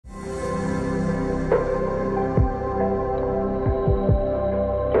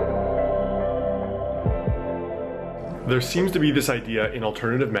There seems to be this idea in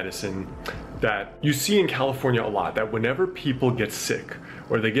alternative medicine that you see in California a lot, that whenever people get sick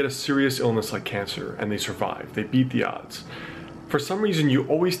or they get a serious illness like cancer and they survive, they beat the odds. For some reason, you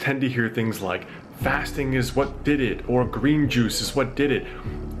always tend to hear things like fasting is what did it, or green juice is what did it,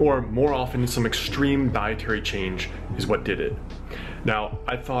 or more often some extreme dietary change is what did it. Now,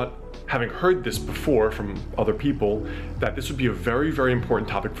 I thought, having heard this before from other people, that this would be a very, very important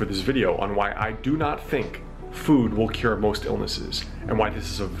topic for this video on why I do not think food will cure most illnesses, and why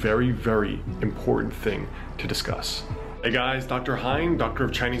this is a very, very important thing to discuss. Hey guys, Dr. Heyne, Doctor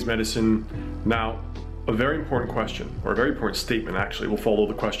of Chinese Medicine. Now, a very important question, or a very important statement actually, will follow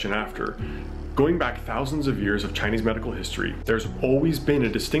the question after. Going back thousands of years of Chinese medical history, there's always been a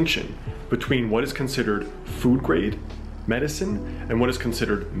distinction between what is considered food grade medicine and what is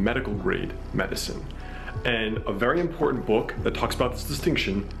considered medical grade medicine. And a very important book that talks about this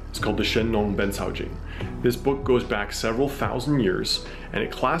distinction is called the Shen Nong Ben Cao Jing. This book goes back several thousand years, and it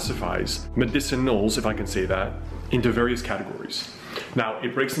classifies medicinals, if I can say that, into various categories. Now,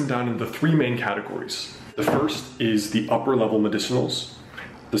 it breaks them down into three main categories. The first is the upper level medicinals,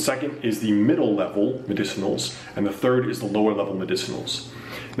 the second is the middle level medicinals, and the third is the lower level medicinals.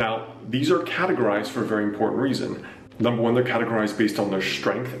 Now, these are categorized for a very important reason. Number one, they're categorized based on their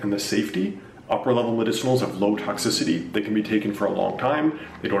strength and the safety. Upper level medicinals have low toxicity. They can be taken for a long time.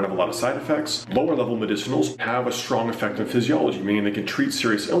 They don't have a lot of side effects. Lower level medicinals have a strong effect on physiology, meaning they can treat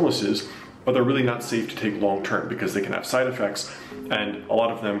serious illnesses, but they're really not safe to take long term because they can have side effects, and a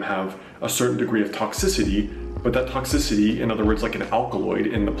lot of them have a certain degree of toxicity, but that toxicity, in other words like an alkaloid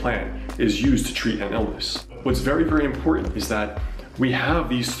in the plant, is used to treat an illness. What's very, very important is that we have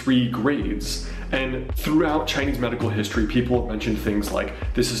these three grades, and throughout Chinese medical history, people have mentioned things like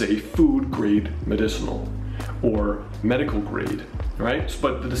this is a food grade medicinal or medical grade, right?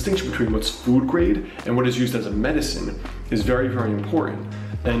 But the distinction between what's food grade and what is used as a medicine is very, very important.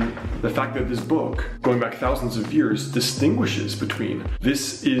 And the fact that this book, going back thousands of years, distinguishes between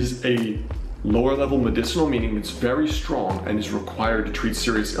this is a lower level medicinal, meaning it's very strong and is required to treat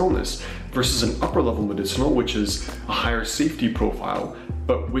serious illness, versus an upper level medicinal, which is a higher safety profile,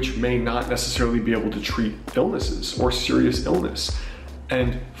 but which may not necessarily be able to treat illnesses or serious illness.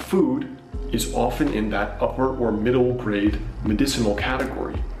 And food is often in that upper or middle grade medicinal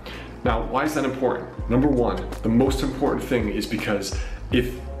category. Now, why is that important? Number one, the most important thing is because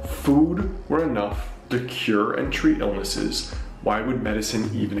if food were enough to cure and treat illnesses, why would medicine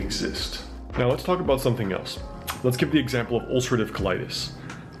even exist? Now let's talk about something else. Let's give the example of ulcerative colitis.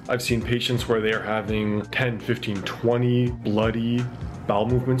 I've seen patients where they are having 10, 15, 20 bloody bowel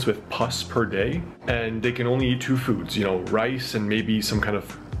movements with pus per day, and they can only eat two foods, rice and maybe some kind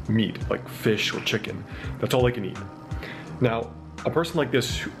of meat, like fish or chicken. That's all they can eat. Now, a person like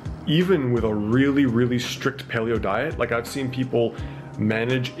this, even with a really, really strict paleo diet, like I've seen people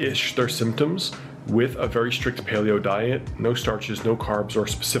manage-ish their symptoms with a very strict paleo diet, no starches, no carbs, or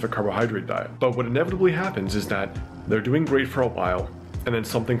specific carbohydrate diet. But what inevitably happens is that they're doing great for a while, and then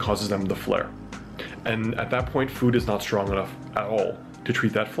something causes them to flare. And at that point, food is not strong enough at all to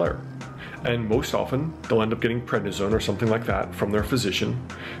treat that flare. And most often, they'll end up getting prednisone or something like that from their physician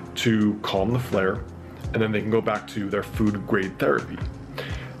to calm the flare, and then they can go back to their food grade therapy.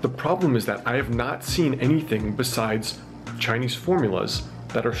 The problem is that I have not seen anything besides Chinese formulas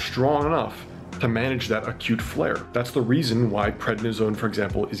that are strong enough to manage that acute flare. That's the reason why prednisone, for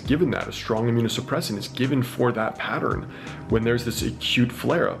example, is given that. A strong immunosuppressant is given for that pattern when there's this acute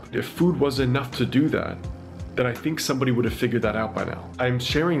flare-up. If food was enough to do that, then I think somebody would have figured that out by now. I'm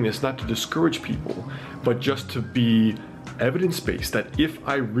sharing this not to discourage people, but just to be evidence-based, that if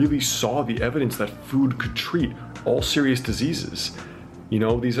I really saw the evidence that food could treat all serious diseases,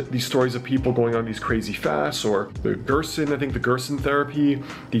 these stories of people going on these crazy fasts, or the Gerson, I think the Gerson therapy,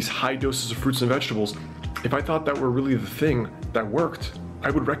 these high doses of fruits and vegetables, if I thought that were really the thing that worked, I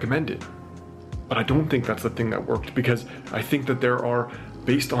would recommend it. But I don't think that's the thing that worked, because I think that there are,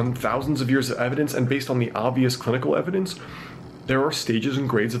 based on thousands of years of evidence and based on the obvious clinical evidence, there are stages and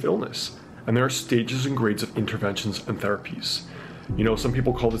grades of illness, and there are stages and grades of interventions and therapies. Some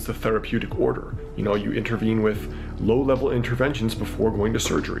people call this the therapeutic order. You intervene with low-level interventions before going to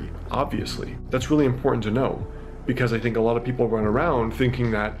surgery. Obviously, that's really important to know, because I think a lot of people run around thinking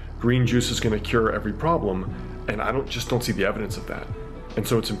that green juice is going to cure every problem, and I just don't see the evidence of that. And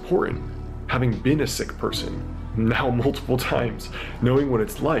so it's important, having been a sick person, now multiple times, knowing what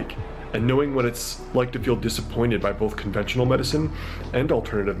it's like, and knowing what it's like to feel disappointed by both conventional medicine and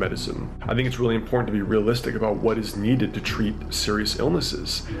alternative medicine. I think it's really important to be realistic about what is needed to treat serious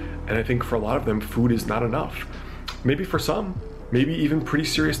illnesses. And I think for a lot of them, food is not enough. Maybe for some, maybe even pretty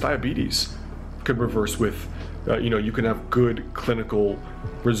serious diabetes could reverse with You can have good clinical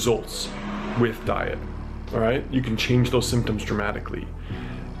results with diet. All right, you can change those symptoms dramatically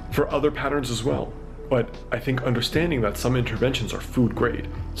for other patterns as well. But I think understanding that some interventions are food grade,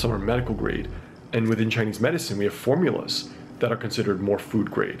 some are medical grade, and within Chinese medicine we have formulas that are considered more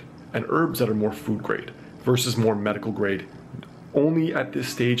food grade and herbs that are more food grade versus more medical grade. Only at this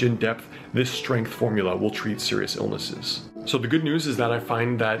stage in depth, this strength formula will treat serious illnesses. So the good news is that I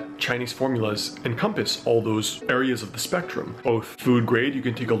find that Chinese formulas encompass all those areas of the spectrum. Both food grade, you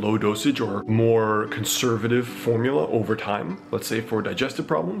can take a low dosage or more conservative formula over time, let's say for digestive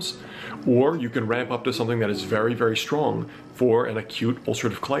problems, or you can ramp up to something that is very, very strong for an acute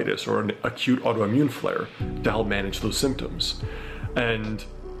ulcerative colitis or an acute autoimmune flare to help manage those symptoms. And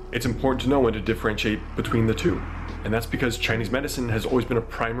it's important to know when to differentiate between the two. And that's because Chinese medicine has always been a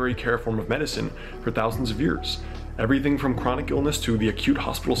primary care form of medicine for thousands of years. Everything from chronic illness to the acute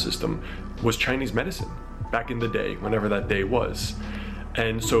hospital system was Chinese medicine back in the day, whenever that day was.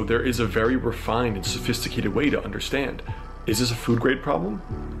 And so there is a very refined and sophisticated way to understand, is this a food grade problem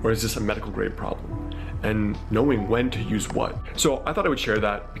or is this a medical grade problem? And knowing when to use what. So I thought I would share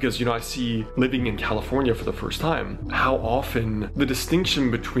that because, I see living in California for the first time, how often the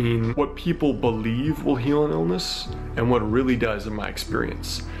distinction between what people believe will heal an illness and what really does in my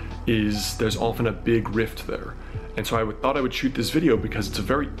experience is there's often a big rift there. And so I thought I would shoot this video because it's a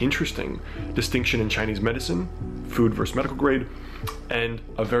very interesting distinction in Chinese medicine, food versus medical grade, and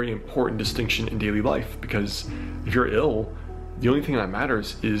a very important distinction in daily life because if you're ill, the only thing that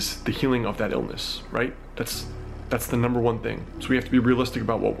matters is the healing of that illness, right? That's the number one thing. So we have to be realistic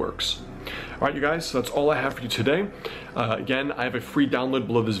about what works. All right, you guys, so that's all I have for you today. Again, I have a free download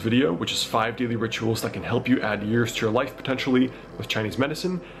below this video, which is 5 daily rituals that can help you add years to your life potentially with Chinese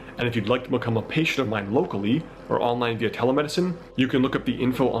medicine. And if you'd like to become a patient of mine locally or online via telemedicine, you can look up the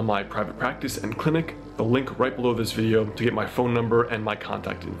info on my private practice and clinic, the link right below this video to get my phone number and my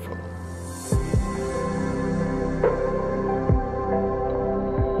contact info.